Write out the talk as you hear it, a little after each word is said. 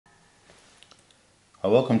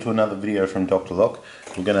Welcome to another video from Dr. Lock.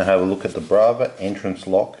 We're going to have a look at the BRAVA entrance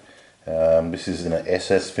lock. This is in an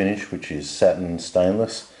SS finish, which is satin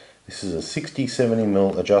stainless. This is a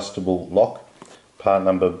 60-70mm adjustable lock, part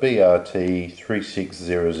number BRT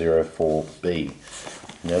 36004B.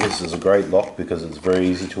 Now this is a great lock because it's very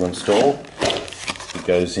easy to install. It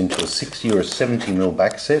goes into a 60 or a 70mm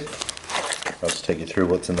back set. I'll just take you through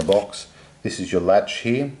what's in the box. This is your latch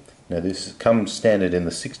here. Now this comes standard in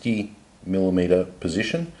the 60mm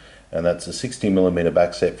position, and that's a 60mm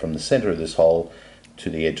back set from the center of this hole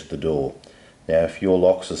to the edge of the door. Now if your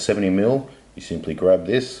lock's a 70mm, you simply grab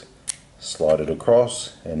this, slide it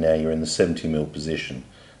across, and now you're in the 70mm position.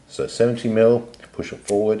 So 70mm, push it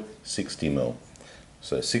forward, 60mm.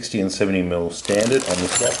 So 60 and 70mm standard on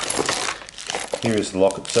this lock. Here is the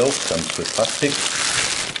lock itself, comes with plastic.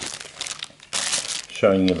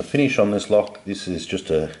 Showing you the finish on this lock. This is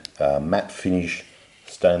just a matte finish,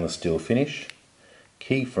 stainless steel finish.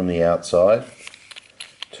 Key from the outside,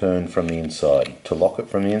 turn from the inside. To lock it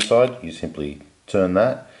from the inside, you simply turn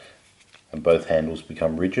that and both handles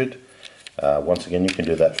become rigid. Once again, you can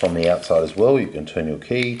do that from the outside as well. You can turn your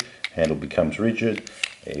key, handle becomes rigid.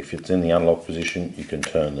 If it's in the unlock position, you can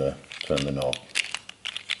turn the knob.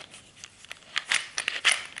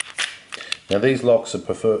 Now these locks are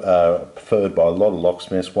preferred by a lot of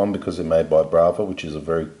locksmiths. One, because they're made by BRAVA, which is a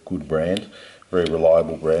very good brand, very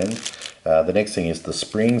reliable brand. The next thing is the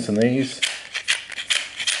springs in these,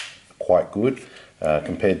 quite good.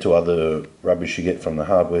 Compared to other rubbish you get from the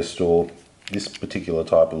hardware store, this particular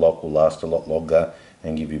type of lock will last a lot longer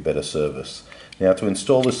and give you better service. Now to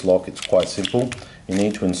install this lock, it's quite simple. You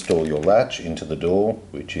need to install your latch into the door,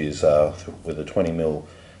 which is with a 20mm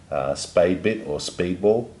spade bit or speed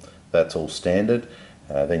ball. That's all standard.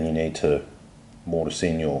 Then you need to mortise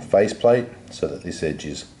in your faceplate so that this edge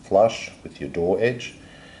is flush with your door edge.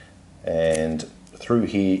 And through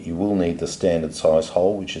here you will need the standard size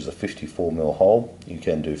hole, which is a 54mm hole. You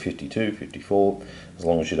can do 52, 54, as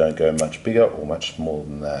long as you don't go much bigger or much smaller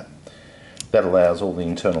than that. That allows all the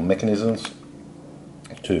internal mechanisms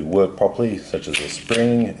to work properly, such as the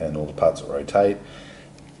spring and all the parts that rotate.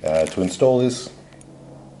 To install this,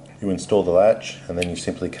 you install the latch and then you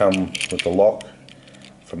simply come with the lock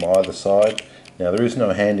from either side. Now there is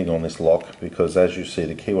no handing on this lock because, as you see,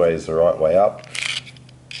 the keyway is the right way up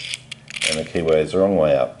and the keyway is the wrong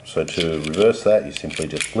way up. So to reverse that, you simply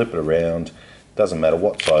just flip it around. Doesn't matter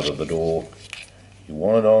what side of the door you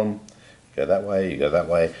want it on. You go that way, you go that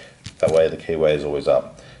way. That way the keyway is always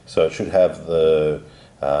up. So it should have the,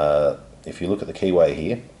 if you look at the keyway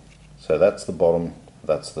here, so that's the bottom,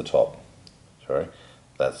 that's the top. Sorry.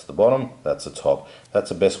 That's the bottom, that's the top. That's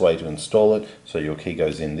the best way to install it. So your key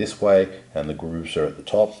goes in this way and the grooves are at the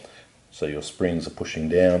top. So your springs are pushing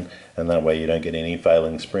down, and that way you don't get any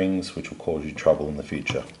failing springs, which will cause you trouble in the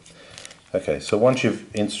future. Okay, so once you've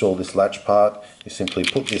installed this latch part, you simply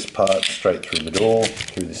put this part straight through the door,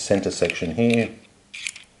 through this center section here.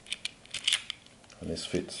 And this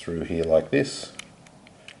fits through here like this.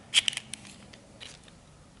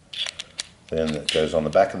 Then it goes on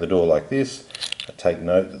the back of the door like this. Take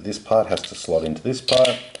note that this part has to slot into this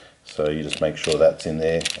part, so you just make sure that's in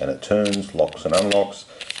there and it turns, locks and unlocks.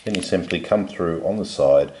 Then you simply come through on the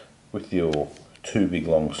side with your two big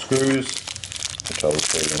long screws, which I will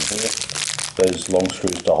show you in here. Those long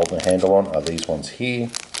screws to hold the handle on are these ones here.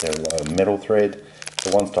 They're metal thread.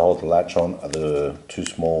 The ones to hold the latch on are the two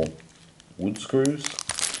small wood screws.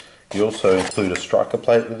 You also include a striker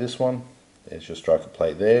plate with this one. There's your striker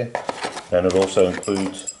plate there, and it also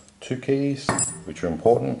includes two keys, which are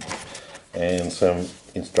important, and some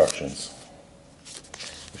instructions.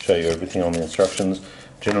 I'll show you everything on the instructions.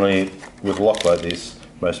 Generally, with a lock like this,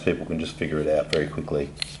 most people can just figure it out very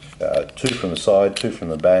quickly. Two from the side, two from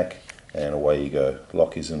the back, and away you go.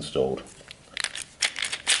 Lock is installed.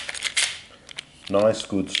 Nice,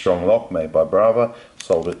 good, strong lock made by BRAVA,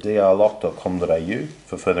 sold at drlock.com.au.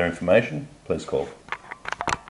 For further information, please call.